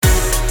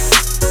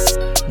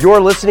You're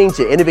listening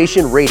to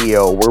Innovation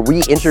Radio, where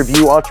we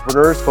interview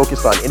entrepreneurs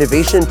focused on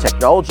innovation,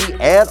 technology,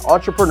 and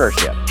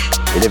entrepreneurship.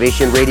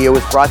 Innovation Radio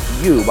is brought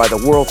to you by the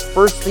world's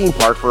first theme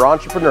park for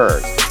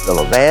entrepreneurs, the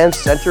Levan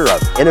Center of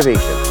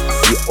Innovation,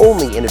 the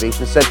only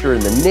innovation center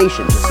in the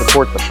nation to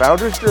support the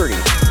founder's journey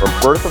from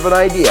birth of an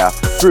idea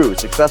through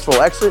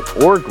successful exit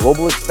or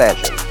global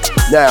expansion.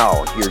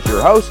 Now, here's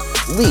your host,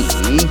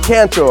 Lee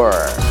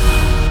Cantor.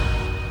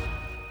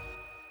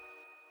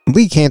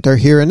 Lee Cantor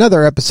here,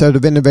 another episode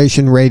of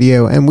Innovation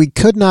Radio, and we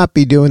could not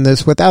be doing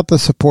this without the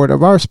support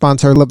of our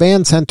sponsor,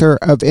 Levan Center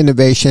of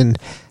Innovation.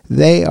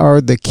 They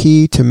are the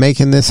key to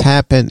making this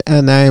happen,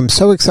 and I am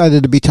so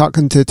excited to be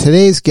talking to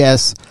today's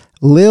guest,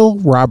 Lil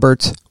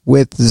Roberts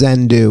with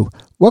Zendoo.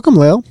 Welcome,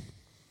 Lil.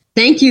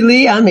 Thank you,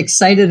 Lee. I'm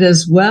excited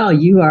as well.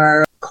 You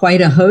are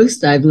quite a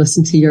host. I've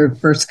listened to your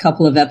first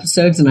couple of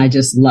episodes, and I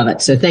just love it.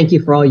 So thank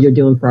you for all you're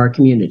doing for our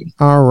community.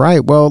 All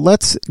right. Well,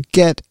 let's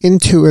get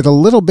into it a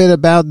little bit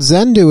about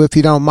Zendoo, if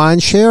you don't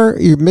mind.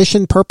 Share your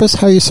mission, purpose,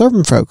 how you're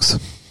serving folks.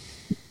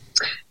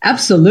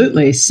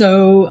 Absolutely.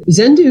 So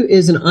Zendoo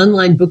is an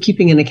online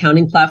bookkeeping and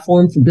accounting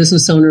platform for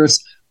business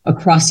owners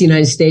across the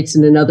United States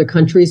and in other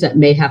countries that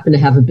may happen to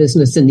have a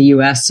business in the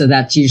U.S. So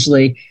that's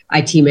usually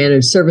IT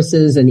managed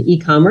services and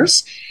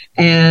e-commerce.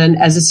 And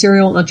as a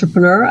serial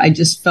entrepreneur, I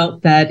just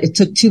felt that it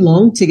took too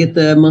long to get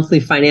the monthly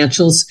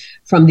financials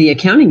from the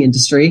accounting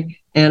industry.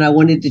 And I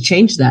wanted to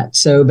change that.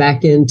 So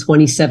back in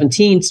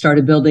 2017,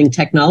 started building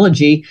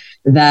technology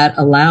that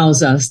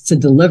allows us to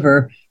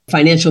deliver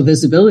financial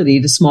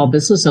visibility to small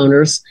business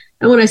owners.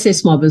 And when I say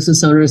small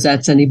business owners,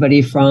 that's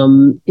anybody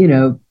from,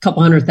 a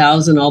couple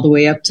 100,000 all the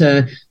way up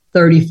to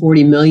 30,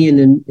 40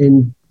 million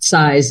in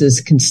size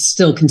is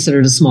still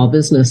considered a small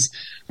business.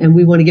 And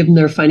we want to give them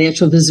their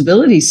financial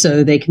visibility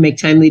so they can make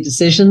timely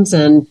decisions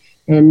and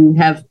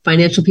have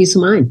financial peace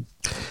of mind.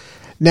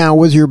 Now,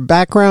 was your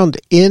background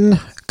in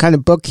kind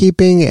of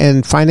bookkeeping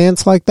and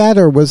finance like that,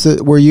 or was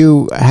it where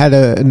you had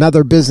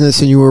another business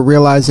and you were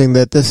realizing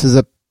that this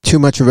is too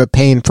much of a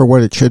pain for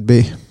what it should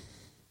be?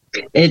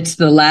 It's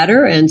the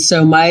latter. And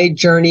so my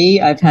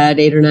journey, I've had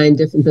 8 or 9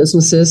 different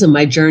businesses, and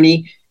my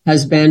journey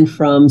has been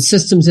from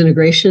systems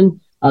integration.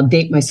 I'll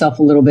date myself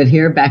a little bit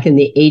here. Back in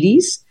the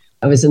 80s,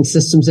 I was in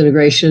systems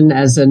integration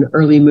as an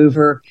early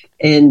mover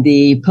in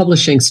the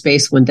publishing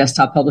space when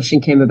desktop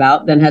publishing came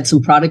about, then had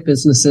some product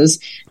businesses.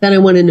 Then I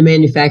went into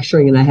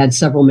manufacturing, and I had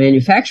several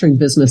manufacturing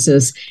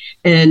businesses.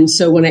 And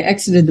so when I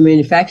exited the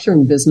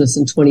manufacturing business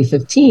in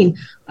 2015,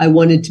 I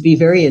wanted to be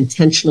very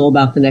intentional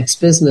about the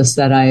next business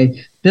that I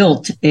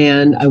built.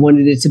 And I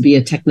wanted it to be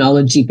a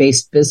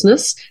technology-based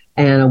business.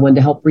 And I wanted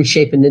to help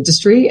reshape an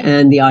industry.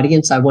 And the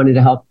audience I wanted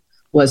to help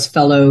was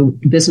fellow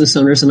business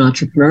owners and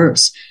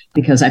entrepreneurs,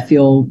 because I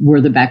feel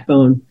we're the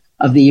backbone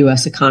of the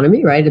U.S.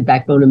 economy, right? The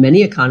backbone of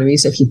many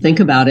economies. If you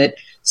think about it,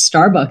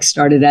 Starbucks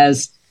started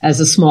as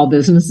a small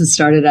business. It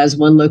started as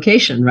one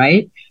location,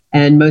 right?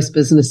 And most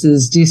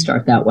businesses do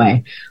start that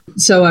way.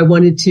 So I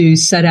wanted to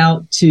set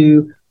out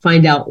to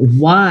find out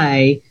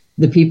why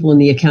the people in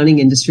the accounting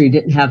industry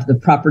didn't have the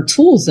proper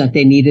tools that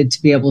they needed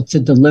to be able to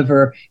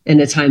deliver in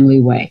a timely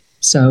way.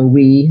 So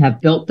we have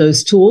built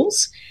those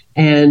tools,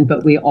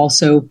 but we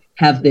also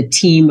have the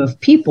team of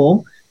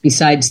people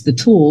besides the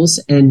tools,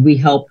 and we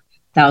help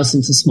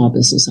thousands of small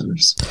business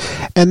owners.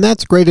 And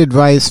that's great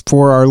advice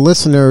for our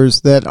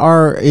listeners that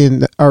are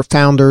in our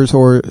founders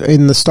or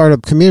in the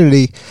startup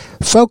community.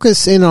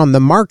 Focus in on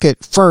the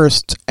market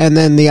first, and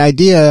then the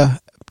idea,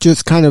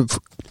 just kind of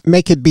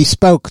make it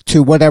bespoke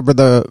to whatever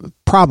the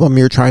problem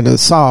you're trying to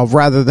solve,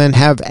 rather than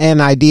have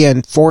an idea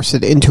and force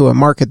it into a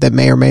market that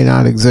may or may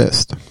not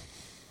exist.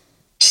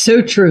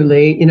 So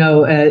truly,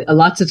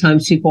 lots of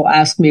times people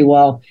ask me,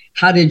 well,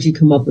 how did you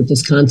come up with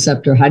this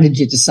concept, or how did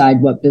you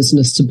decide what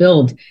business to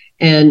build?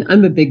 And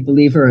I'm a big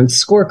believer in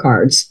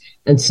scorecards.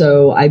 And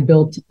so I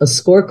built a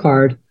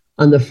scorecard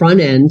on the front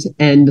end,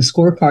 and the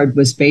scorecard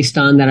was based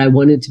on that I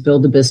wanted to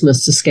build a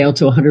business to scale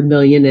to 100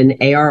 million in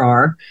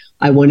ARR.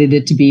 I wanted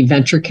it to be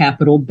venture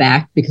capital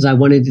backed because I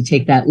wanted to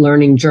take that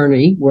learning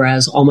journey,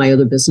 whereas all my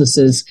other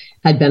businesses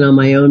had been on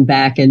my own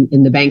back and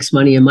the bank's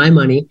money and my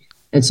money.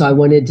 And so I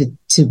wanted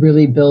to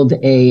really build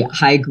a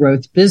high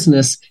growth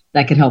business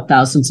that could help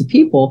thousands of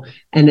people.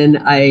 And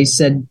then I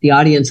said, the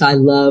audience I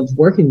love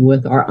working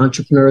with are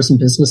entrepreneurs and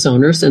business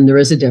owners. And there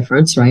is a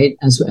difference, right?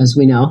 As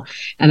we know.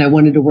 And I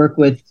wanted to work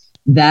with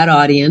that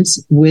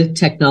audience with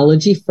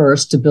technology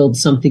first to build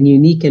something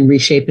unique and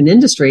reshape an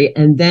industry.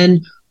 And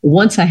then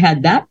once I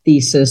had that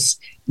thesis,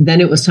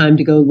 then it was time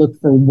to go look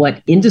for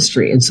what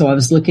industry. And so I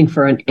was looking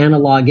for an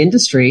analog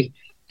industry.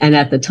 And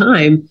at the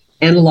time,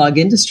 analog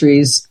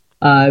industries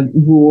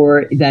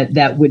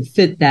that would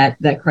fit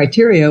that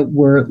criteria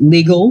were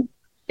legal,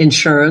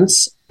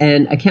 insurance,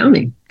 and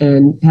accounting,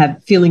 and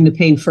feeling the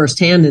pain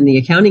firsthand in the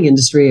accounting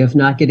industry of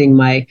not getting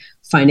my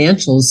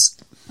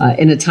financials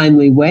in a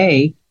timely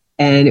way.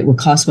 And it would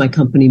cost my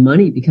company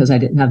money because I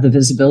didn't have the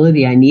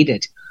visibility I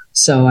needed.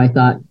 So I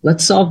thought,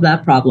 let's solve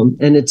that problem.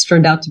 And it's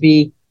turned out to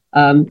be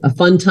a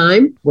fun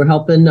time. We're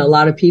helping a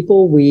lot of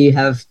people. We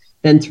have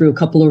been through a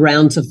couple of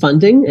rounds of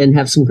funding and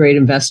have some great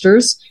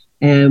investors.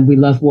 and we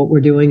love what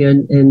we're doing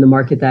in the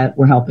market that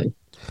we're helping.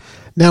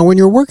 Now, when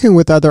you're working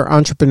with other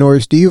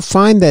entrepreneurs, do you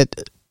find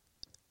that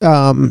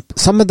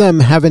some of them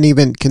haven't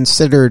even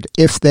considered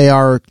if they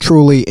are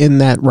truly in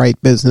that right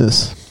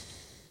business?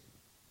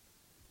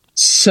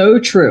 So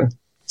true.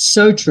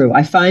 So true.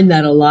 I find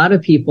that a lot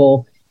of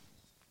people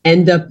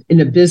end up in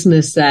a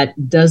business that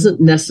doesn't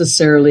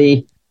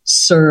necessarily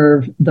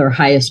serve their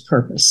highest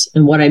purpose.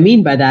 And what I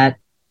mean by that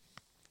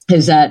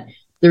is that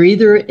they're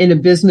either in a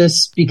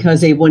business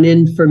because they went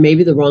in for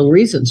maybe the wrong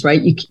reasons,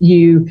 right?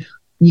 You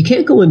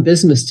can't go in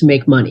business to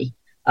make money.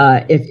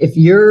 If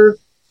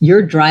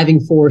your driving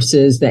force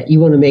is that you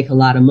want to make a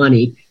lot of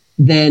money,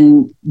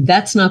 then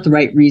that's not the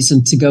right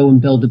reason to go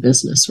and build a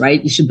business,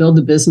 right? You should build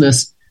a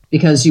business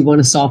because you want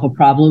to solve a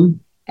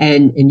problem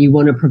and you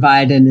want to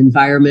provide an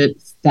environment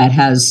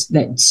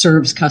that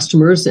serves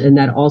customers and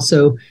that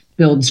also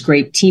builds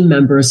great team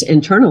members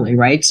internally,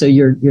 right? So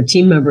your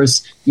team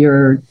members,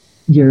 your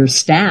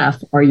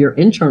staff are your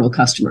internal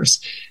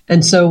customers.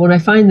 And so when I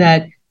find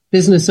that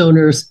business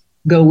owners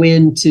go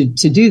in to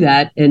do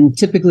that, and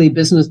typically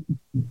business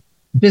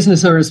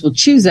owners will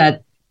choose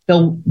that,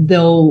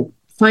 they'll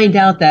find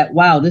out that,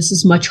 wow, this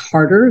is much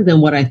harder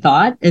than what I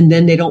thought. And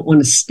then they don't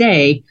want to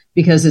stay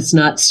because it's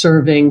not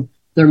serving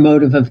their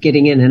motive of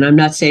getting in. And I'm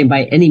not saying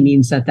by any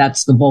means that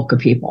that's the bulk of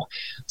people.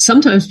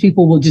 Sometimes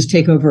people will just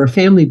take over a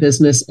family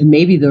business and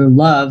maybe their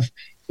love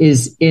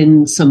is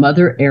in some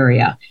other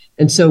area.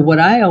 And so what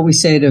I always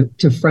say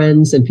to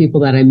friends and people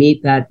that I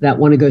meet that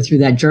want to go through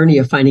that journey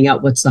of finding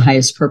out what's the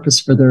highest purpose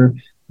for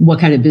what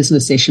kind of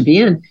business they should be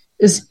in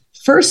is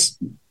first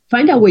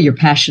find out what your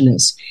passion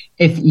is.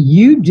 If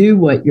you do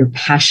what you're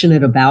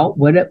passionate about,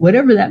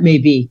 whatever that may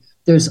be,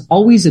 there's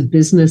always a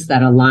business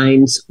that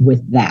aligns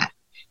with that.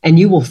 And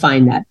you will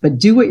find that. But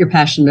do what you're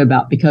passionate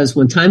about, because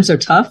when times are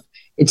tough,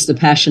 it's the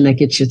passion that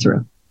gets you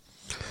through.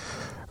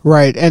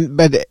 Right.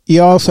 But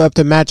you also have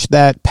to match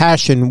that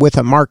passion with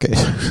a market.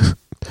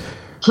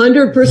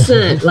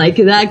 100%. Like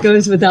that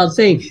goes without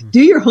saying.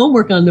 Do your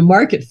homework on the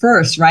market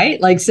first, right?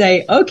 Like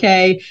say,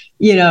 okay,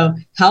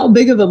 how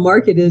big of a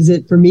market is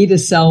it for me to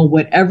sell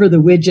whatever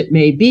the widget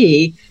may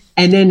be?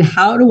 And then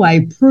how do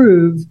I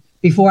prove,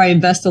 before I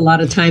invest a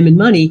lot of time and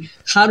money,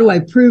 how do I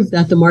prove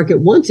that the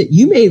market wants it?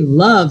 You may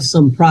love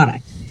some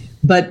product,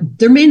 but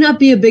there may not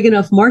be a big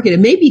enough market. It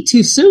may be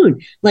too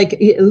soon. Like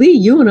Lee,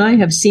 you and I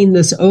have seen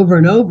this over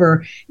and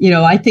over.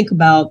 I think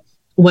about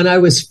when I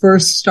was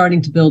first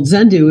starting to build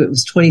Zendu, it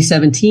was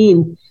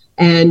 2017.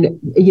 And,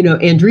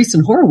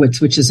 Andreessen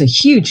Horowitz, which is a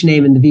huge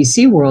name in the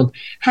VC world,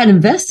 had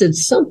invested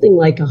something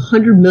like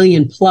 100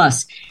 million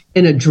plus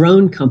in a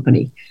drone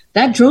company.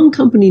 That drone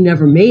company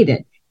never made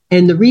it.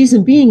 And the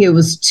reason being it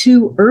was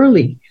too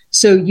early.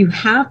 So you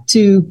have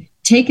to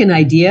take an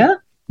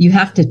idea, you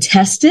have to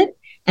test it,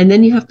 and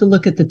then you have to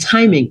look at the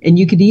timing. And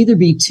you could either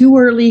be too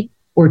early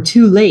or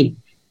too late.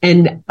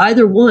 And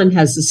either one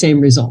has the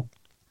same result.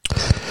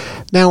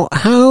 Now,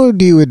 how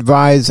do you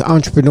advise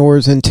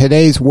entrepreneurs in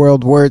today's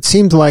world where it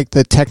seems like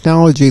the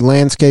technology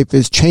landscape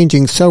is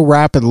changing so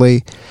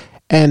rapidly,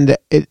 and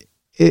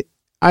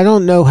I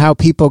don't know how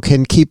people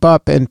can keep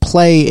up and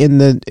play in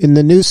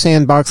the new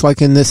sandbox,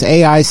 like in this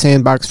AI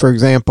sandbox, for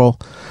example,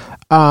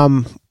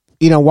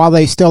 while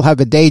they still have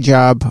a day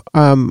job.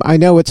 I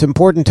know it's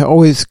important to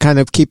always kind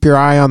of keep your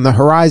eye on the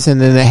horizon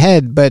and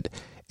ahead, but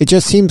it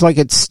just seems like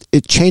it's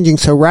changing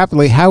so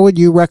rapidly. How would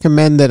you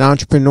recommend that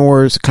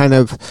entrepreneurs kind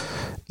of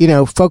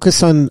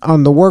focus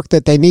on the work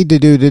that they need to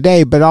do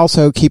today, but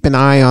also keep an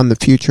eye on the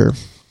future?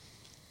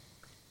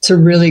 It's a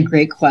really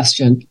great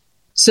question.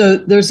 So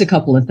there's a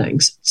couple of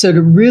things. So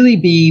to really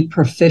be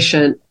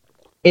proficient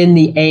in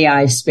the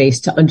AI space,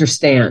 to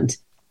understand,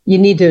 you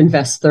need to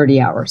invest 30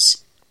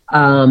 hours.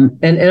 And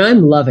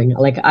I'm loving it.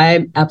 Like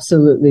I'm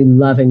absolutely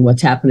loving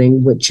what's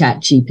happening with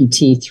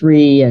ChatGPT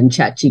 3 and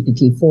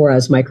ChatGPT 4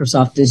 as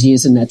Microsoft is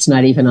using. That's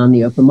not even on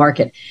the open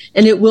market.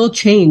 And it will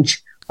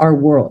change our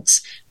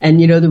worlds. And,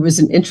 there was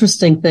an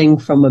interesting thing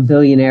from a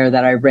billionaire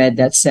that I read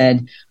that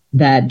said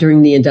that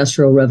during the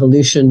Industrial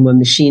Revolution, when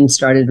machines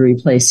started to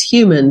replace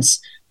humans,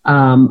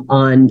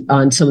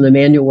 on some of the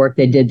manual work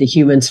they did, the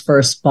humans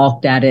first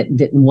balked at it and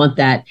didn't want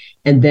that.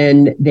 And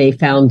then they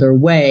found their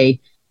way.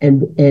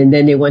 And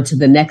then they went to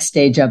the next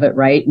stage of it,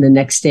 right? And the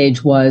next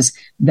stage was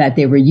that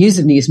they were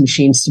using these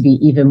machines to be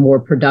even more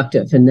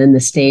productive. And then the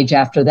stage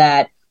after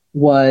that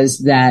was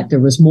that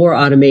there was more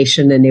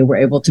automation and they were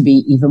able to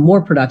be even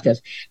more productive.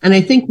 And I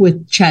think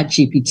with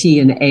ChatGPT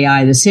and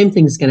AI, the same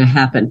thing is going to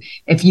happen.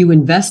 If you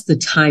invest the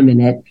time in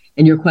it,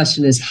 and your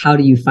question is, how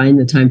do you find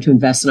the time to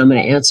invest? And I'm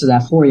going to answer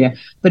that for you.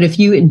 But if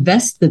you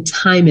invest the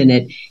time in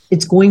it,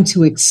 it's going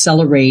to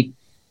accelerate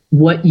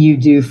what you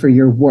do for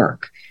your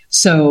work.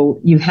 So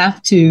you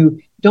have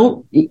to,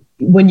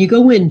 when you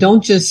go in,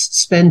 don't just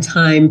spend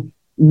time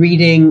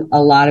reading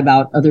a lot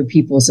about other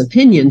people's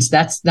opinions.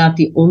 That's not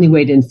the only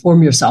way to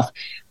inform yourself.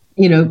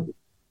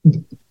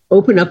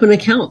 Open up an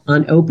account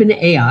on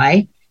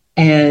OpenAI,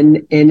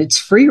 and it's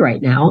free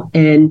right now,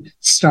 and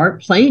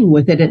start playing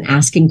with it and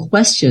asking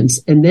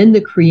questions. And then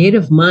the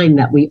creative mind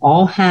that we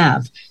all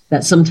have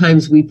that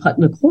sometimes we put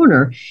in a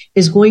corner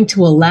is going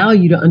to allow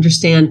you to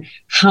understand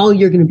how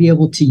you're going to be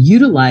able to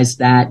utilize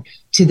that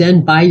to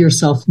then buy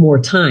yourself more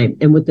time.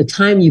 And with the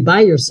time you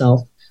buy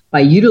yourself by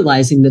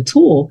utilizing the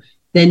tool,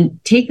 then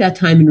take that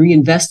time and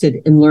reinvest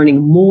it in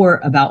learning more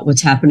about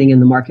what's happening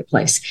in the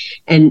marketplace.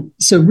 And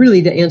so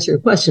really, to answer your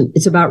question,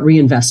 it's about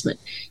reinvestment.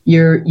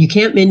 You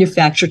can't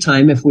manufacture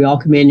time. If we all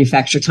could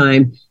manufacture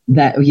time,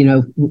 that, you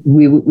know,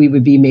 we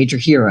would be major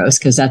heroes,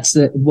 because that's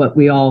what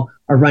we all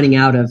are running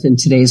out of in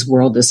today's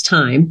world is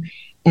time.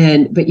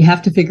 But you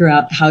have to figure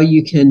out how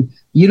you can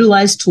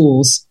utilize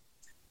tools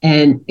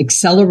and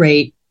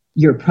accelerate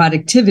your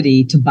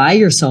productivity to buy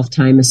yourself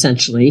time,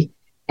 essentially,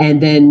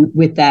 and then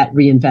with that,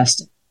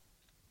 reinvest it.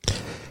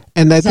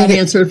 And Does that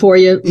answer it for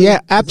you? Yeah,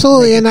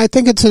 absolutely. And I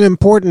think it's an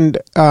important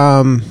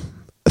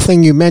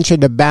thing you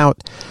mentioned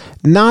about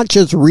not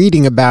just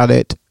reading about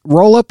it.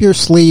 Roll up your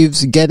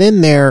sleeves, get in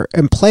there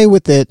and play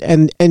with it.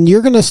 And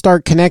you're going to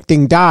start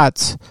connecting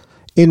dots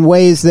in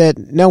ways that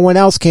no one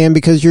else can,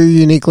 because you're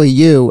uniquely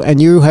you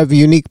and you have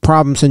unique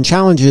problems and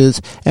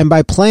challenges. And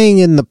by playing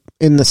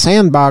in the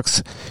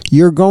sandbox,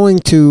 you're going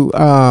to,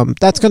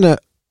 that's going to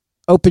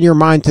open your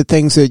mind to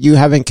things that you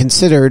haven't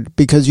considered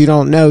because you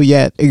don't know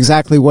yet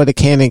exactly what it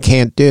can and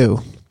can't do.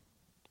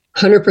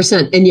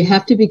 100%. And you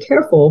have to be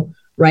careful,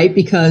 right?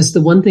 Because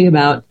the one thing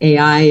about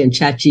AI and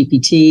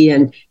ChatGPT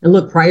and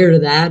look, prior to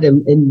that,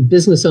 and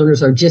business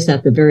owners are just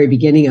at the very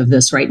beginning of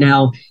this right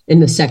now in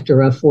the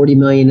sector of 40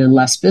 million and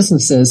less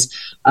businesses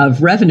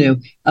of revenue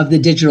of the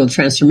digital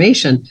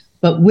transformation.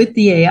 But with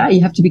the AI,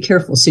 you have to be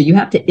careful. So you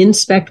have to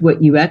inspect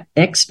what you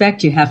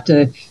expect. You have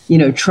to,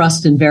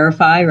 trust and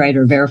verify, right?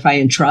 Or verify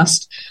and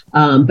trust.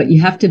 But you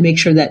have to make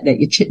sure that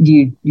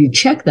you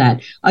check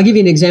that. I'll give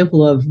you an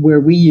example of where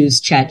we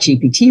used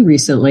ChatGPT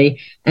recently,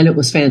 and it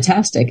was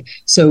fantastic.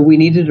 So we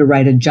needed to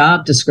write a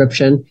job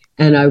description,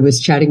 and I was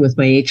chatting with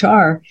my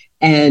HR.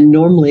 And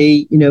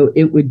normally,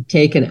 it would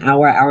take an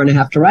hour and a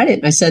half to write it.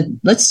 And I said,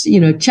 let's,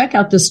 check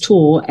out this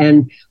tool.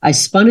 And I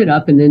spun it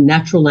up and in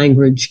natural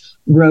language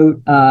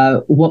wrote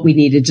what we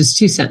needed, just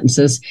 2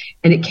 sentences.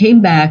 And it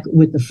came back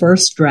with the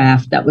first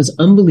draft that was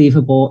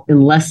unbelievable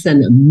in less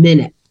than a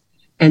minute.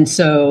 And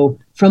so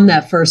from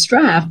that first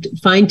draft,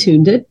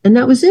 fine-tuned it, and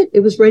that was it. It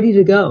was ready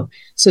to go.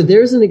 So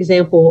there's an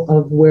example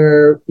of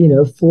where,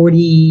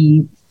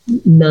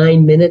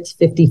 49 minutes,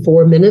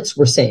 54 minutes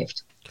were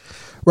saved.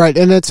 Right.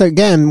 And it's,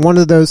 again, one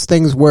of those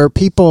things where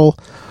people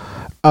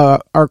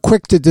are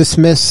quick to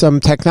dismiss some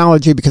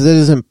technology because it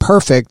isn't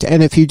perfect.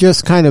 And if you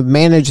just kind of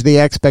manage the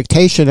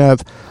expectation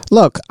of,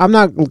 look, I'm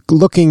not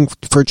looking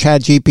for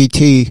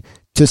ChatGPT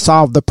to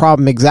solve the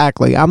problem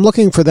exactly. I'm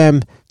looking for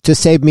them to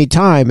save me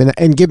time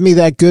and give me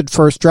that good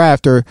first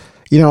draft, or,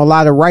 a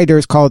lot of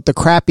writers call it the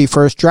crappy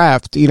first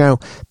draft.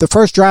 The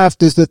first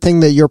draft is the thing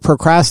that you're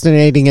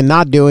procrastinating and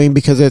not doing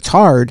because it's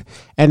hard.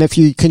 And if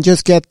you can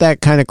just get that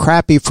kind of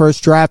crappy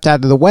first draft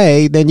out of the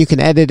way, then you can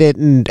edit it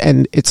and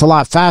it's a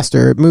lot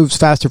faster. It moves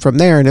faster from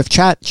there. And if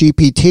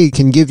ChatGPT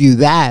can give you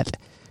that,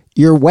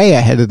 you're way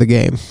ahead of the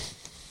game.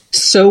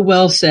 So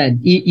well said.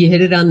 You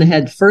hit it on the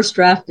head. First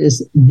draft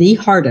is the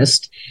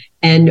hardest,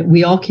 and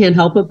we all can't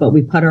help it, but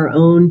we put our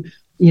own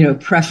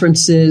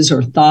preferences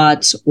or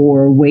thoughts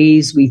or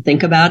ways we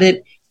think about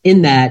it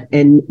in that.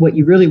 And what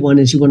you really want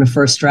is you want a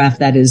first draft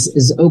that is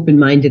as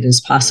open-minded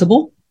as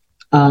possible,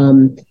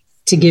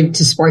 to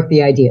spark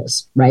the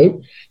ideas, right?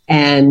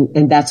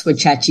 And that's what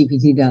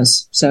ChatGPT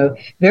does. So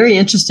very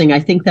interesting.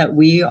 I think that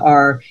we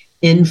are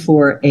in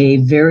for a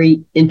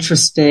very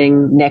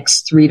interesting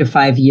next 3 to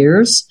 5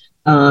 years.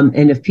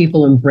 And if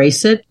people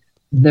embrace it,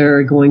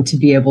 they're going to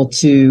be able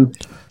to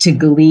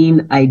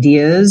glean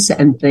ideas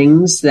and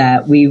things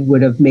that we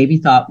would have maybe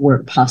thought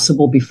weren't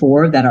possible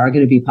before that are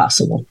going to be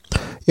possible.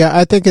 Yeah,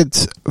 I think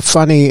it's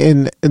funny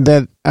in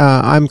that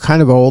I'm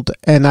kind of old,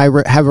 and I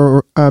have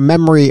a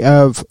memory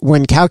of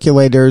when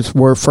calculators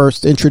were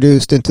first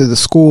introduced into the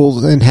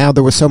schools and how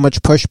there was so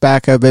much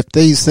pushback of, if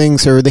these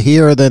things are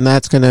here, then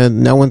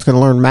no one's going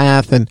to learn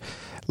math. And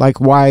like,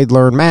 why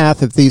learn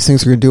math if these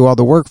things are going to do all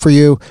the work for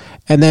you?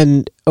 And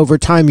then over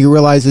time, you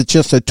realize it's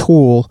just a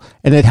tool,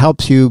 and it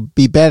helps you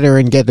be better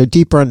and get a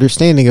deeper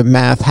understanding of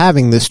math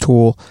having this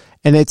tool.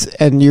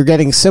 And you're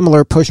getting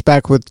similar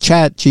pushback with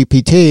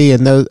ChatGPT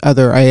and those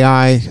other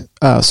AI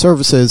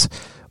services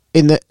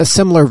in a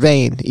similar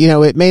vein.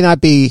 It may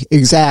not be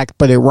exact,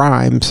 but it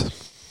rhymes.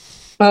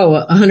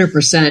 Oh,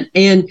 100%.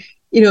 And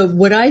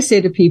what I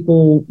say to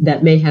people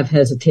that may have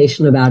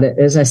hesitation about it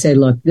is I say,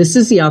 look, this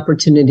is the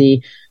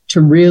opportunity to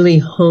really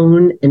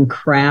hone and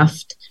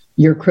craft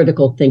your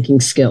critical thinking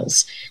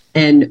skills.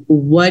 And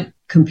what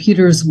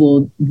computers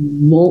won't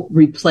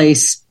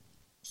replace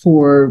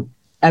for,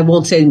 I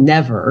won't say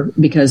never,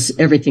 because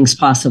everything's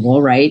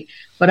possible, right?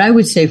 But I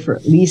would say for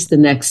at least the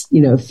next,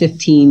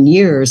 15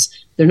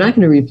 years, they're not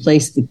going to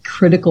replace the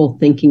critical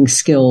thinking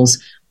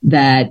skills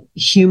that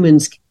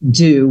humans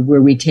do,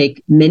 where we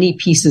take many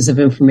pieces of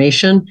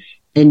information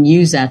and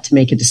use that to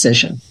make a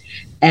decision.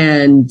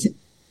 And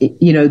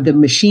the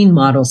machine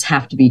models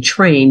have to be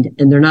trained,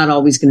 and they're not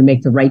always going to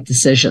make the right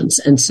decisions.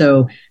 And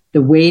so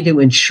the way to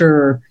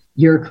ensure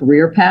your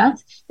career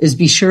path is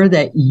be sure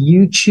that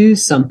you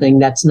choose something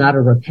that's not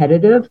a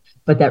repetitive,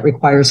 but that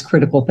requires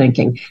critical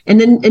thinking. And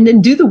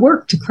then do the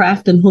work to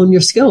craft and hone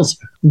your skills.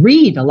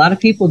 Read. A lot of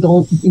people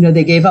don't,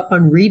 they gave up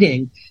on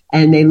reading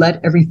and they let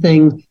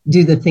everything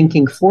do the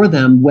thinking for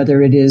them,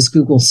 whether it is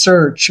Google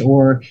search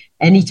or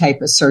any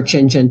type of search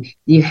engine.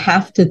 You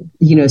have to,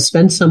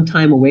 spend some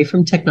time away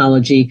from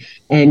technology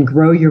and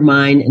grow your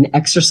mind and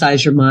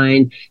exercise your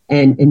mind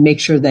and make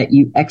sure that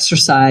you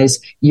exercise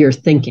your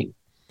thinking.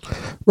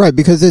 Right,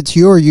 because it's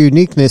your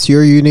uniqueness,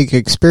 your unique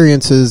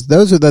experiences.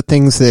 Those are the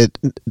things that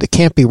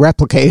can't be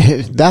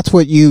replicated. That's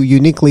what you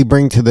uniquely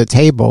bring to the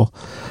table.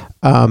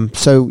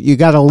 So you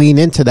got to lean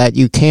into that.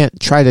 You can't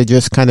try to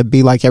just kind of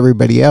be like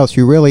everybody else.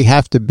 You really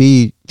have to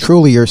be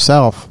truly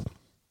yourself.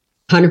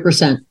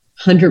 100%.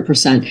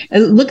 100%.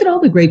 And look at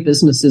all the great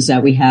businesses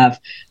that we have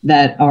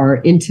that are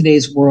in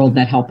today's world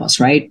that help us,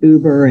 right?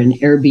 Uber and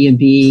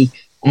Airbnb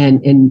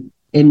and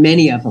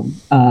many of them,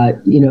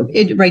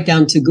 right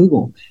down to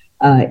Google.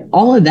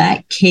 All of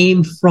that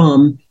came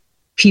from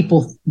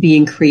people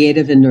being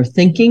creative in their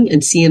thinking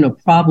and seeing a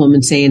problem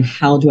and saying,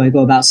 how do I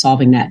go about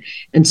solving that?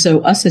 And so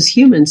us as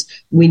humans,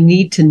 we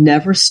need to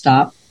never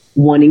stop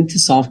wanting to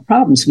solve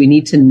problems. We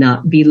need to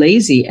not be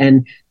lazy.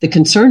 And the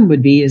concern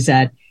would be is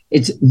that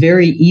it's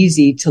very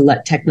easy to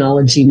let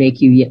technology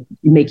make you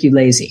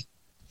lazy,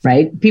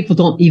 right? People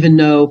don't even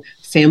know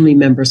family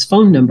members'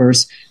 phone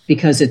numbers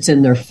because it's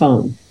in their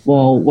phone.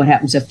 Well, what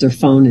happens if their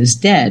phone is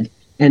dead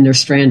and they're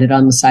stranded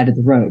on the side of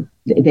the road?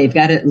 They've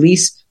got to at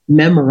least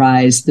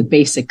memorize the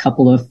basic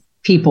couple of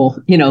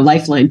people,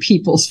 lifeline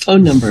people's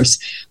phone numbers.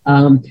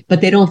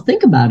 But they don't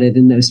think about it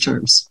in those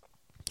terms.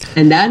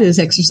 And that is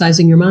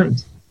exercising your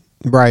mind.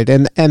 Right.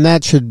 And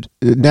that should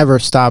never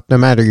stop, no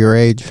matter your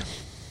age.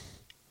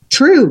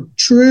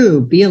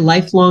 True. Be a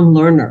lifelong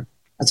learner.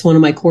 That's one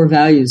of my core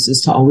values,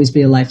 is to always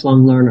be a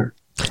lifelong learner.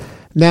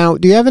 Now,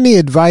 do you have any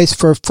advice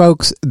for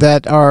folks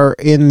that are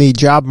in the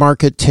job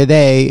market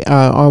today?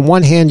 On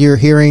one hand, you're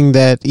hearing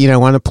that,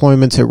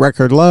 unemployment's at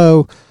record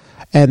low.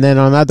 And then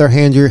on the other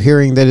hand, you're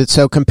hearing that it's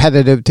so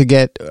competitive to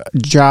get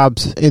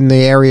jobs in the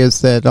areas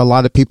that a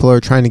lot of people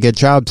are trying to get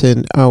jobs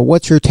in.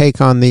 What's your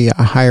take on the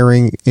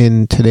hiring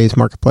in today's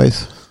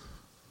marketplace?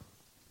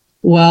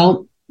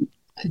 Well,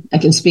 I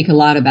can speak a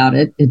lot about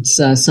it. It's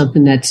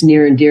something that's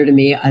near and dear to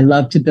me. I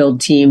love to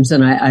build teams,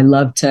 and I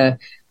love to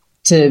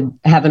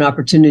have an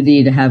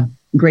opportunity to have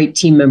great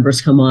team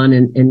members come on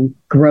and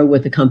grow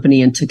with the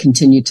company and to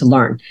continue to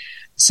learn.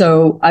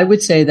 So I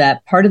would say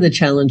that part of the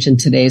challenge in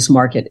today's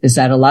market is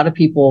that a lot of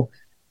people,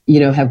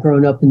 have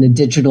grown up in the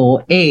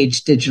digital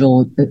age,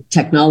 digital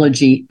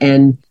technology,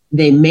 and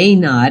they may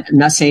not, I'm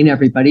not saying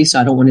everybody, so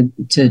I don't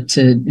want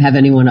to have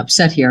anyone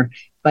upset here,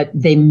 but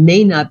they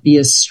may not be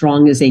as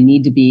strong as they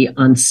need to be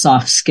on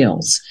soft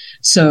skills.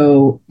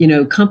 So,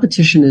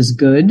 competition is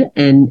good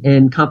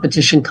and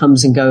competition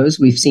comes and goes.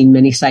 We've seen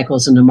many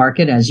cycles in the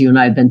market, as you and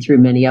I have been through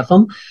many of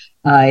them.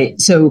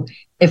 So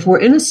if we're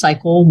in a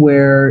cycle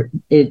where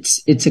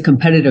it's a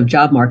competitive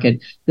job market,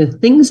 the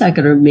things that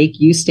are going to make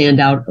you stand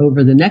out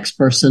over the next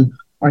person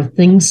are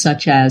things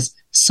such as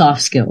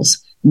soft skills,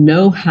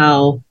 know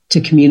how to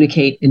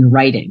communicate in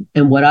writing.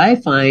 And what I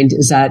find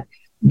is that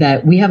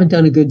we haven't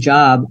done a good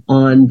job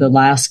on the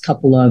last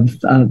couple of,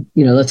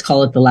 let's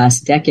call it the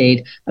last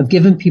decade, of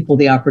giving people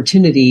the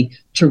opportunity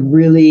to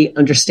really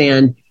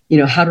understand,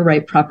 how to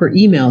write proper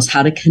emails,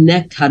 how to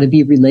connect, how to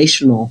be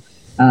relational.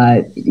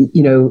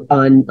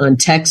 On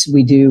text,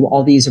 we do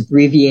all these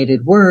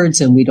abbreviated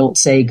words and we don't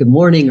say good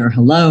morning or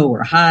hello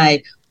or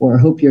hi or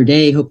hope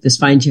this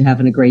finds you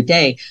having a great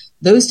day.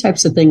 Those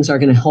types of things are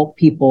going to help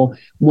people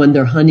when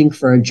they're hunting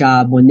for a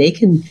job, when they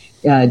can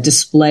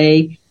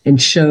display and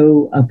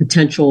show a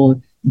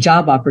potential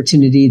job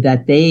opportunity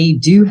that they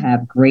do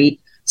have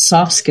great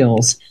soft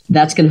skills.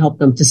 That's going to help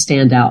them to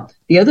stand out.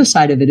 The other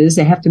side of it is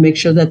they have to make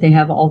sure that they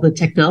have all the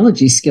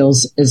technology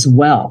skills as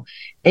well.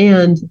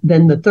 And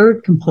then the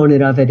third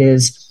component of it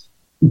is,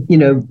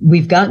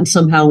 we've gotten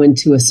somehow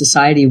into a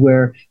society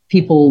where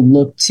people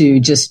look to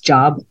just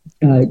job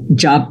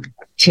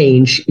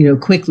change,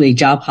 quickly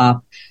job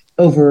hop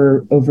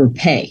over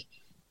pay.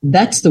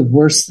 That's the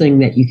worst thing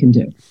that you can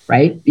do,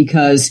 right?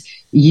 Because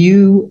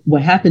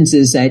what happens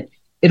is that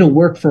it'll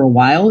work for a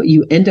while.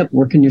 You end up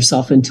working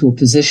yourself into a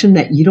position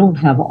that you don't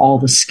have all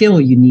the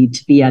skill you need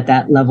to be at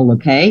that level of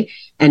pay.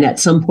 And at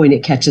some point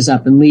it catches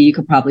up. And Lee, you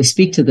could probably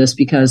speak to this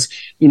because,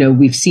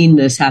 we've seen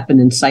this happen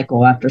in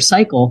cycle after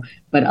cycle.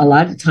 But a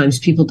lot of times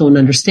people don't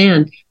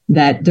understand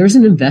that there's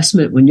an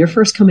investment when you're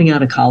first coming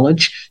out of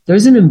college.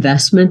 There's an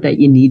investment that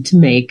you need to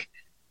make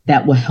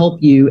that will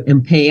help you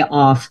and pay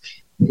off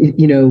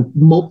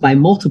by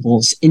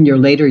multiples in your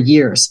later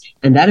years.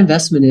 And that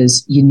investment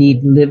is you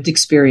need lived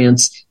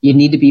experience. You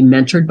need to be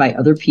mentored by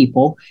other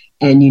people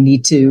and you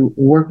need to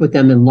work with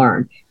them and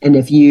learn. And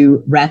if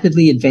you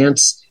rapidly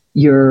advance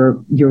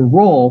your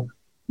role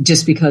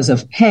just because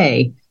of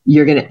pay,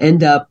 you're going to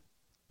end up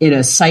in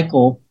a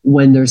cycle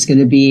when there's going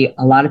to be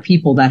a lot of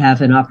people that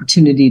have an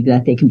opportunity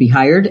that they can be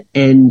hired,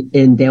 and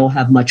they'll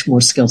have much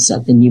more skill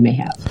set than you may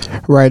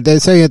have. Right. They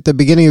say at the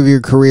beginning of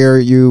your career,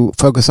 you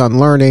focus on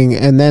learning,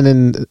 and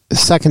then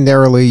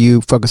secondarily,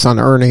 you focus on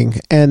earning.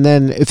 And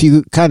then if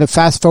you kind of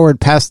fast forward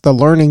past the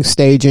learning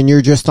stage and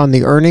you're just on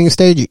the earning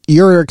stage,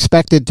 you're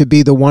expected to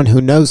be the one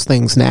who knows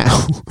things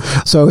now.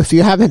 So if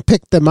you haven't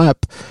picked them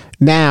up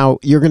now,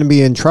 you're going to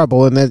be in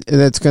trouble, and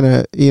that's going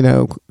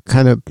to,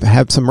 kind of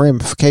have some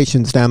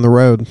ramifications down the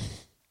road.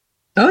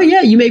 Oh,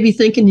 yeah. You may be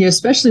thinking,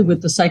 especially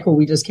with the cycle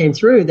we just came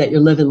through, that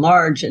you're living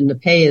large and the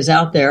pay is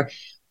out there.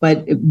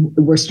 But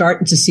we're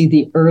starting to see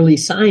the early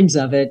signs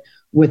of it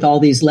with all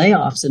these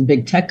layoffs and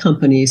big tech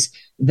companies,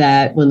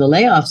 that when the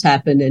layoffs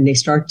happen and they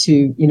start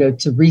to,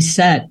 to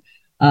reset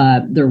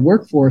their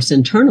workforce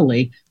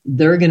internally,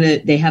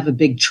 they have a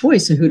big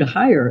choice of who to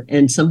hire.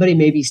 And somebody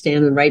may be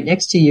standing right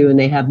next to you and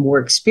they have more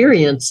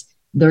experience.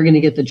 They're going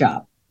to get the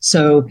job.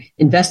 So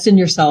invest in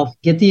yourself,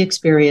 get the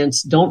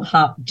experience. Don't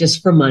hop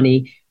just for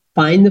money.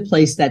 Find the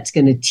place that's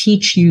going to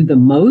teach you the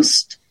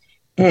most.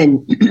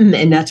 And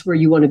that's where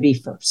you want to be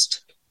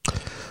first.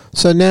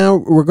 So now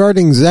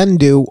regarding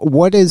Zendoo,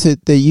 what is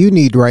it that you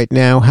need right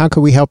now? How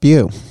can we help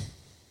you?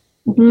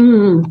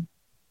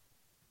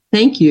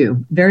 Thank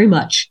you very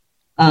much.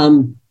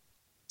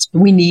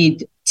 We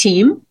need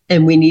team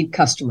and we need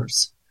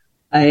customers.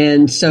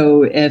 And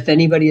so if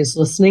anybody is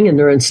listening and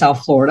they're in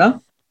South Florida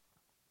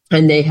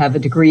and they have a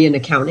degree in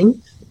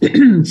accounting,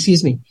 and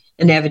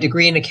they have a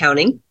degree in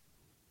accounting,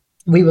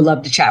 we would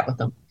love to chat with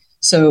them.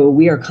 So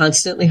we are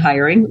constantly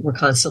hiring. We're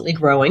constantly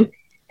growing.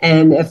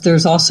 And if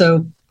there's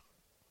also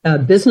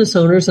business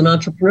owners and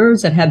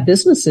entrepreneurs that have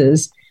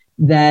businesses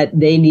that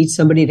they need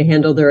somebody to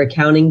handle their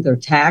accounting, their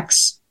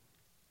tax,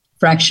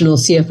 fractional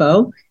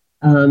CFO,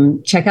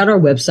 check out our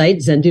website,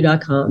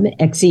 Zendoo.com,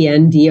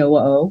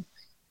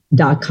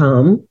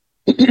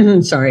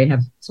 Xendoo.com. Sorry, I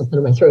have something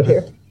in my throat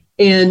here.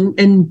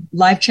 And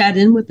live chat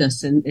in with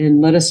us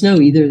and let us know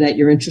either that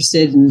you're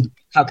interested in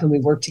how can we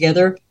work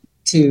together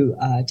to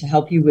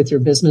help you with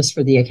your business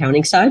for the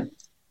accounting side.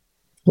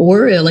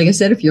 Or, like I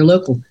said, if you're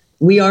local,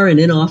 we are an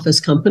in-office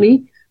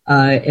company,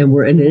 and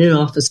we're an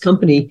in-office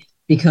company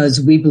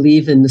because we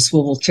believe in the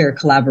swivel chair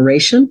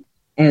collaboration.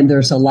 And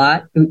there's a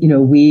lot,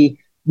 we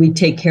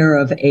take care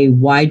of a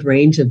wide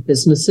range of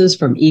businesses,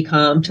 from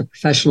e-com to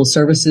professional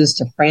services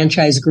to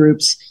franchise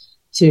groups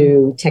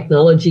to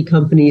technology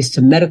companies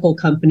to medical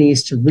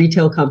companies to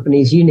retail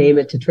companies, you name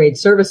it, to trade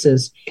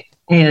services.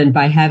 And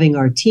by having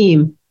our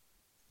team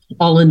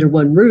all under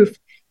one roof,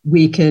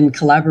 we can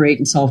collaborate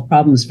and solve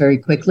problems very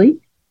quickly.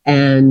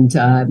 And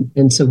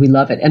so we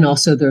love it. And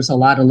also there's a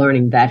lot of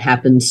learning that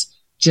happens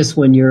just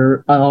when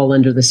you're all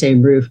under the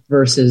same roof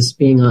versus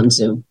being on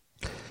Zoom.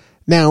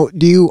 Now,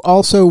 do you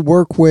also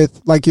work with,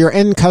 like, your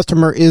end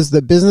customer is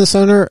the business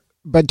owner,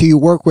 but do you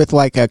work with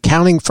like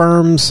accounting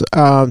firms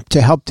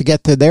to help to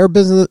get to their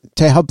business,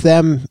 to help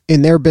them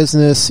in their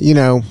business,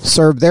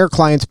 serve their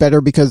clients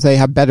better because they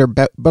have better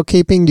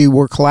bookkeeping? Do you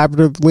work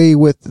collaboratively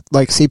with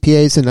like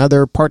CPAs and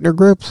other partner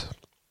groups?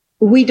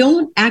 We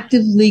don't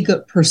actively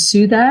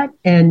pursue that.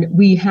 And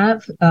we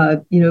have,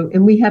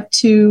 and we have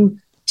two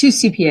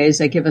CPAs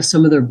that give us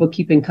some of their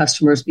bookkeeping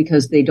customers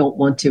because they don't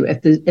want to.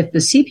 If the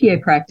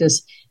CPA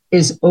practice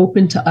is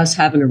open to us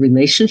having a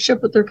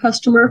relationship with their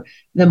customer,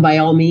 then by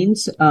all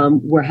means,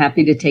 we're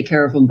happy to take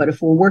care of them. But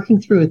if we're working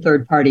through a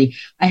third party,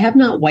 I have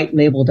not white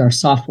labeled our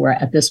software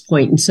at this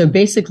point. And so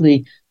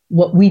basically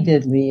what we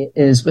did, Lee,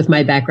 is, with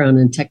my background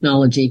in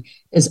technology,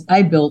 is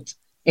I built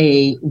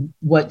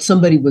what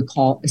somebody would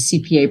call a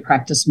CPA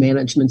practice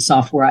management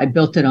software. I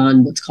built it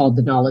on what's called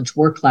the Knowledge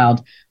Work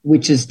Cloud,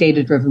 which is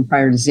data-driven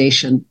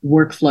prioritization,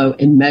 workflow,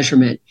 and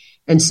measurement.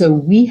 And so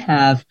we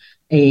have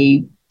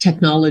a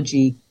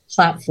technology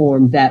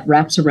platform that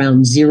wraps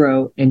around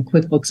Xero and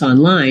QuickBooks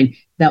Online,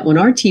 that when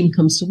our team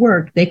comes to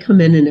work, they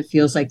come in and it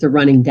feels like they're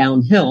running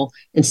downhill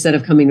instead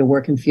of coming to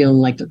work and feeling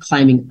like they're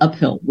climbing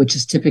uphill, which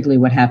is typically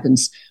what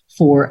happens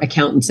for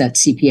accountants at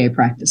CPA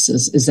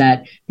practices, is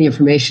that the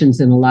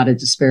information's in a lot of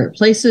disparate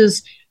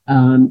places.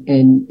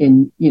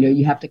 And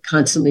you have to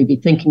constantly be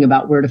thinking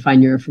about where to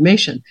find your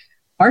information.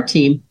 Our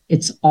team,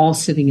 it's all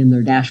sitting in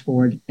their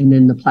dashboard and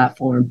in the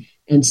platform.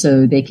 And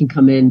so they can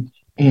come in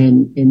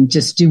and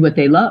just do what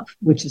they love,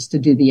 which is to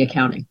do the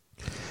accounting.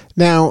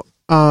 Now,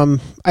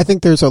 I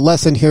think there's a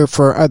lesson here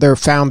for other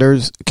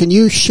founders. Can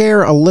you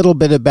share a little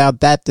bit about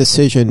that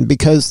decision?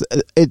 Because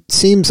it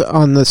seems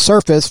on the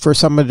surface, for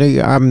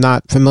somebody, I'm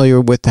not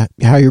familiar with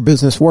how your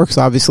business works,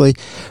 obviously,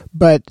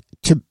 but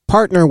to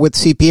partner with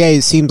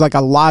CPAs seems like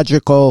a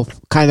logical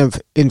kind of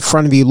in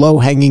front of you,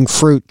 low-hanging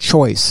fruit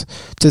choice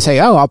to say,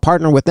 oh, I'll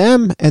partner with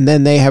them, and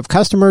then they have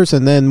customers,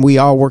 and then we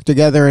all work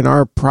together, and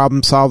our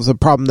problem solves a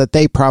problem that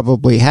they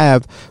probably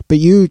have. But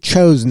you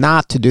chose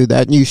not to do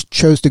that. You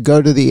chose to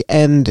go to the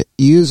end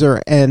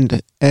user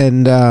and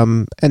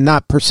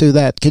not pursue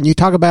that. Can you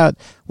talk about,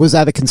 was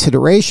that a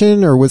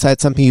consideration, or was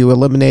that something you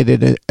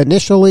eliminated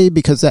initially?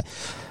 Because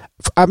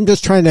I'm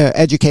just trying to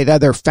educate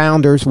other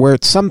founders where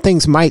some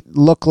things might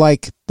look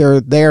like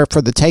they're there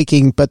for the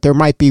taking, but there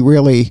might be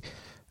really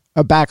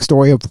a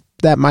backstory of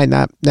that might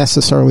not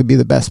necessarily be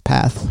the best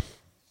path.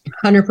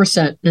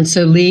 100%. And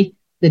so, Lee,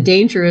 the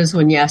danger is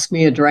when you ask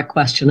me a direct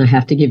question, I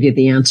have to give you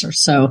the answer.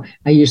 So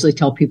I usually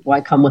tell people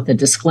I come with a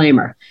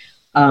disclaimer.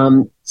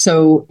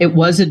 So it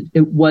was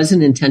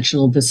an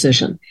intentional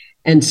decision.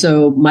 And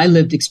so my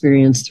lived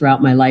experience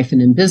throughout my life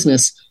and in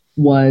business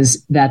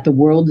was that the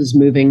world is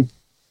moving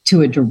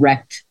to a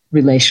direct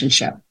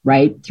relationship,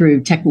 right?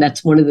 Through tech.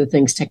 That's one of the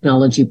things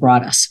technology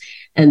brought us.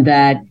 And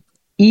that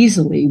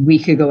easily we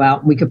could go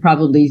out, we could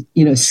probably,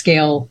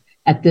 scale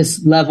at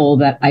this level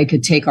that I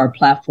could take our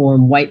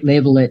platform, white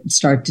label it, and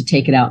start to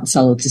take it out and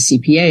sell it to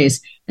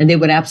CPAs. And they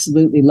would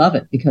absolutely love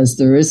it because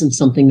there isn't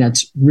something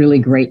that's really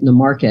great in the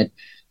market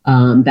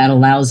that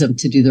allows them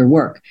to do their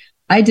work.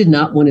 I did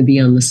not want to be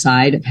on the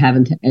side of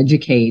having to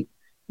educate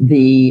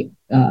the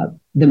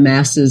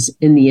masses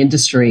in the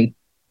industry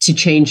to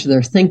change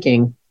their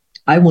thinking.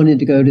 I wanted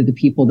to go to the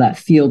people that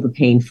feel the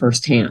pain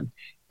firsthand.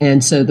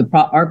 And so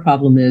our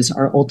problem is,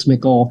 our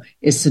ultimate goal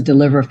is to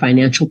deliver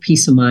financial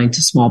peace of mind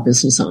to small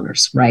business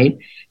owners, right?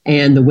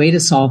 And the way to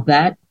solve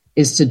that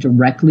is to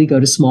directly go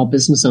to small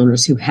business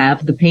owners who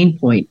have the pain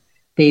point.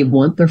 They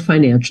want their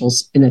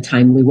financials in a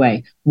timely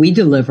way. We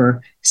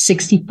deliver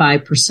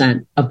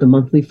 65% of the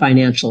monthly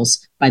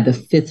financials by the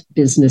 5th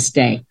business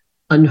day,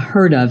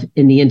 unheard of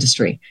in the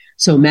industry.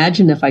 So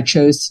imagine if I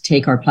chose to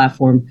take our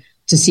platform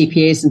to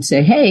CPAs and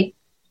say, hey,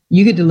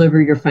 you could deliver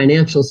your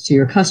financials to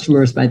your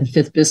customers by the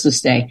 5th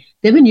business day.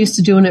 They've been used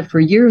to doing it for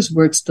years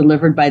where it's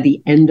delivered by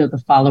the end of the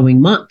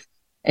following month.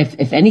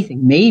 If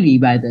anything, maybe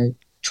by the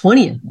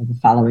 20th of the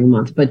following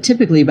month, but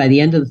typically by the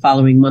end of the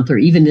following month or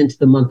even into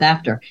the month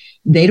after.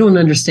 They don't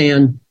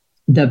understand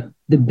the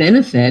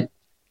benefit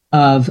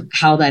of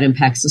how that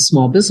impacts the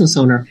small business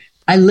owner.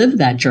 I lived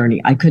that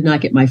journey. I could not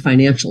get my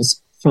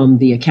financials from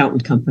the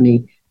accountant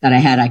company that I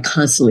had. I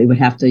constantly would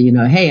have to,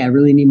 hey, I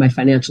really need my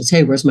financials.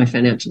 Hey, where's my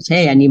financials?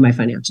 Hey, I need my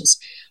financials.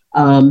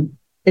 And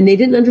they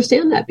didn't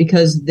understand that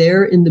because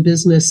they're in the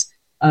business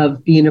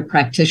of being a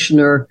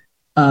practitioner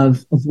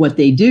of what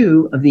they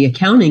do, of the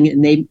accounting,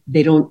 and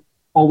they don't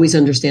always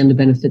understand the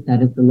benefit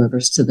that it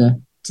delivers to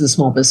the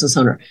small business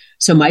owner.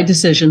 So my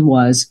decision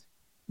was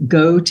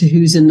go to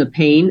who's in the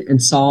pain and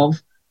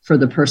solve for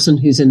the person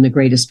who's in the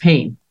greatest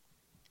pain.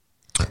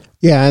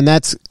 Yeah, and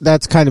that's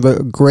kind of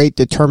a great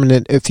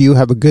determinant if you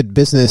have a good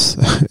business.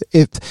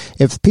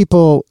 If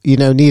people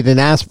need an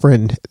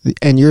aspirin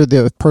and you're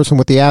the person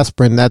with the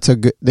aspirin,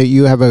 that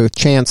you have a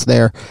chance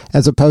there,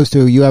 as opposed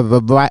to you have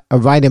a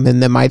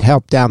vitamin that might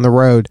help down the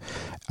road.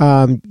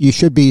 You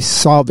should be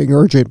solving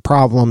urgent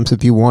problems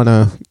if you want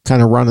to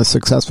kind of run a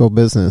successful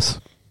business.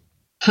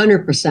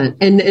 100%,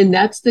 and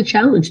that's the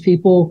challenge.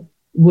 People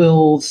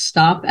will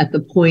stop at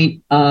the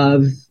point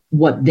of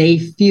what they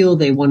feel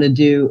they want to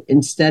do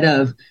instead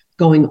of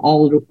going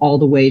all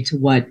the way to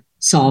what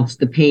solves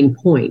the pain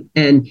point.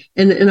 And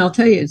I'll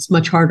tell you, it's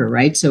much harder,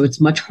 right? So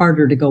it's much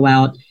harder to go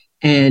out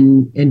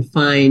and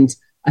find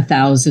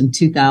 1,000,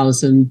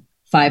 2,000,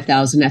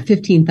 5,000. At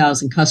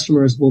 15,000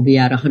 customers, we'll be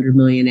at 100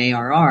 million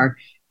ARR.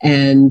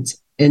 And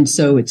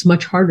so it's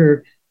much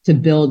harder to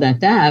build at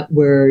that,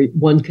 where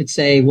one could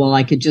say, well,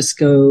 I could just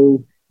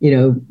go,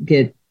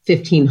 get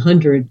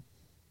 1,500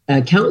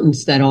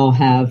 accountants that all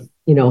have,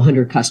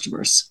 100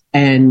 customers.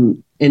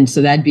 And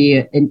so that'd be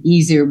an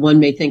easier, one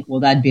may think, well,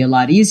 that'd be a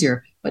lot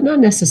easier, but not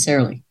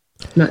necessarily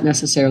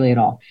at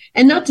all.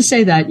 And not to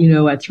say that,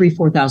 at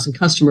 4,000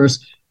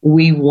 customers,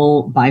 we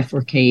won't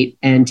bifurcate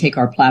and take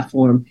our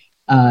platform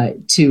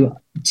to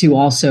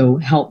also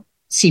help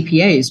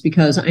CPAs,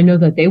 because I know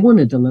that they want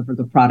to deliver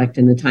the product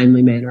in a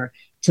timely manner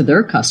to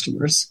their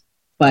customers,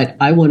 but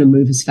I want to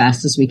move as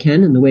fast as we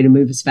can. And the way to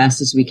move as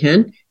fast as we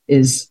can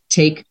is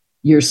take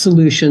your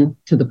solution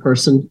to the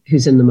person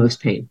who's in the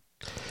most pain.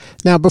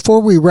 Now, before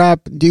we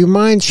wrap, do you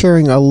mind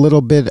sharing a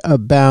little bit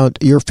about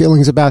your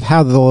feelings about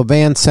how the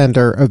Levan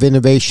Center of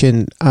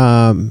Innovation,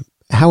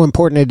 how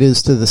important it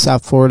is to the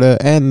South Florida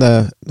and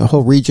the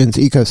whole region's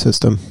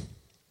ecosystem?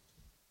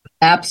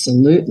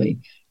 Absolutely.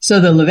 So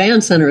the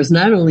Levan Center is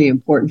not only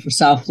important for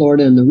South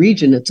Florida and the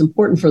region, it's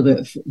important for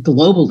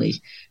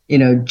globally.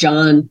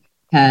 John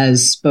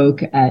has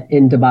spoke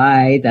in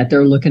Dubai that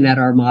they're looking at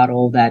our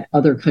model, that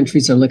other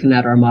countries are looking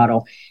at our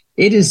model.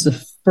 It is the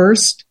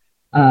first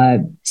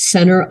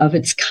center of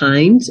its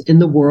kind in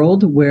the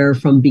world where,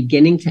 from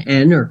beginning to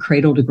end, or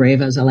cradle to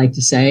grave, as I like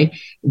to say,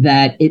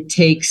 that it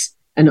takes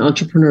an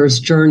entrepreneur's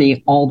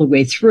journey all the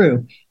way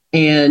through.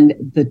 And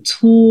the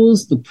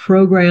tools, the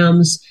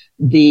programs,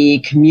 the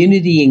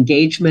community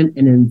engagement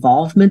and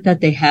involvement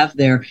that they have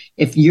there.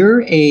 If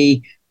you're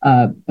a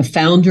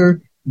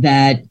founder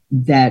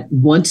that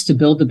wants to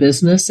build a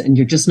business and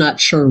you're just not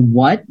sure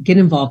what, get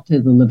involved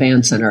to the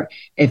Levan Center.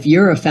 If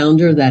you're a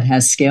founder that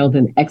has scaled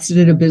and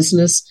exited a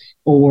business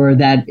or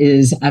that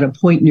is at a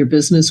point in your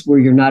business where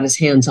you're not as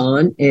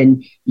hands-on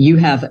and you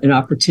have an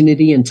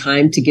opportunity and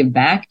time to give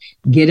back,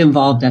 get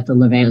involved at the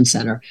Levan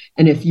Center.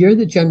 And if you're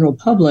the general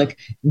public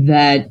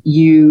that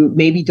you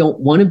maybe don't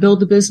want to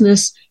build a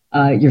business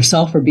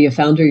yourself or be a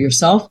founder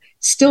yourself,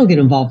 still get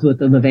involved with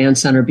the Levan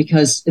Center,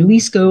 because at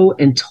least go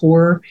and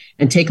tour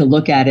and take a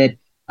look at it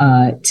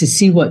to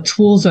see what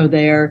tools are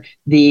there,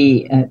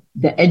 the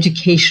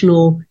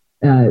educational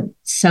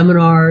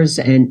seminars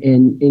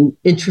and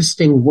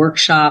interesting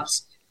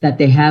workshops that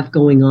they have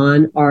going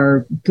on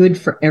are good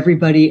for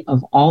everybody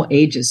of all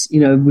ages. You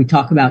know, we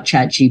talk about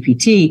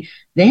ChatGPT.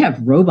 They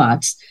have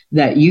robots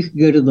that you can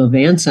go to the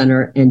Levan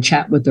Center and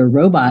chat with their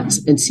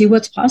robots and see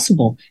what's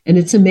possible. And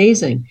it's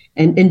amazing.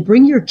 And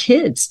bring your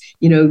kids,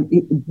 you know,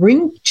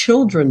 bring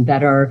children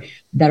that are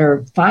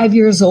 5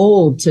 years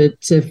old to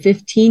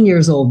 15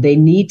 years old. They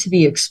need to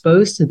be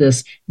exposed to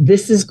this.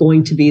 This is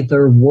going to be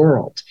their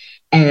world.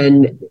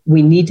 And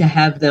we need to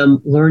have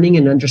them learning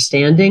and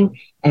understanding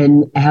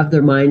and have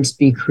their minds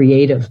be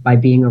creative by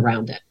being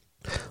around it.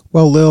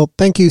 Well, Lil,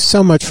 thank you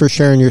so much for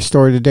sharing your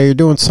story today. You're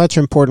doing such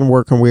important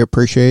work, and we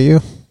appreciate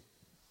you.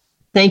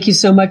 Thank you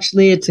so much,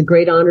 Lee. It's a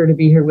great honor to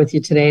be here with you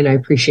today, and I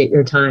appreciate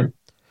your time.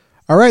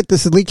 All right,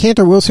 this is Lee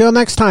Cantor. We'll see you all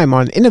next time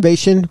on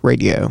Innovation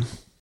Radio.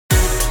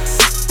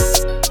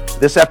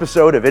 This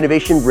episode of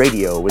Innovation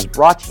Radio was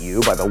brought to you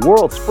by the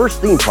world's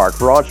first theme park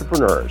for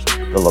entrepreneurs,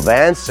 the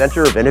Levan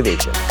Center of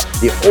Innovation,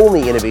 the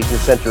only innovation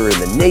center in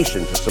the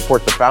nation to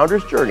support the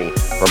founder's journey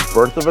from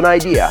birth of an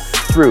idea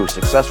through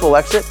successful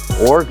exit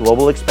or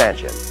global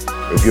expansion.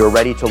 If you're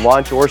ready to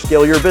launch or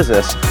scale your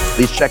business,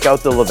 please check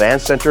out the Levan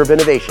Center of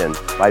Innovation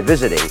by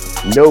visiting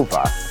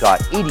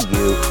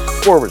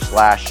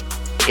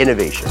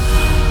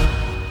nova.edu/innovation.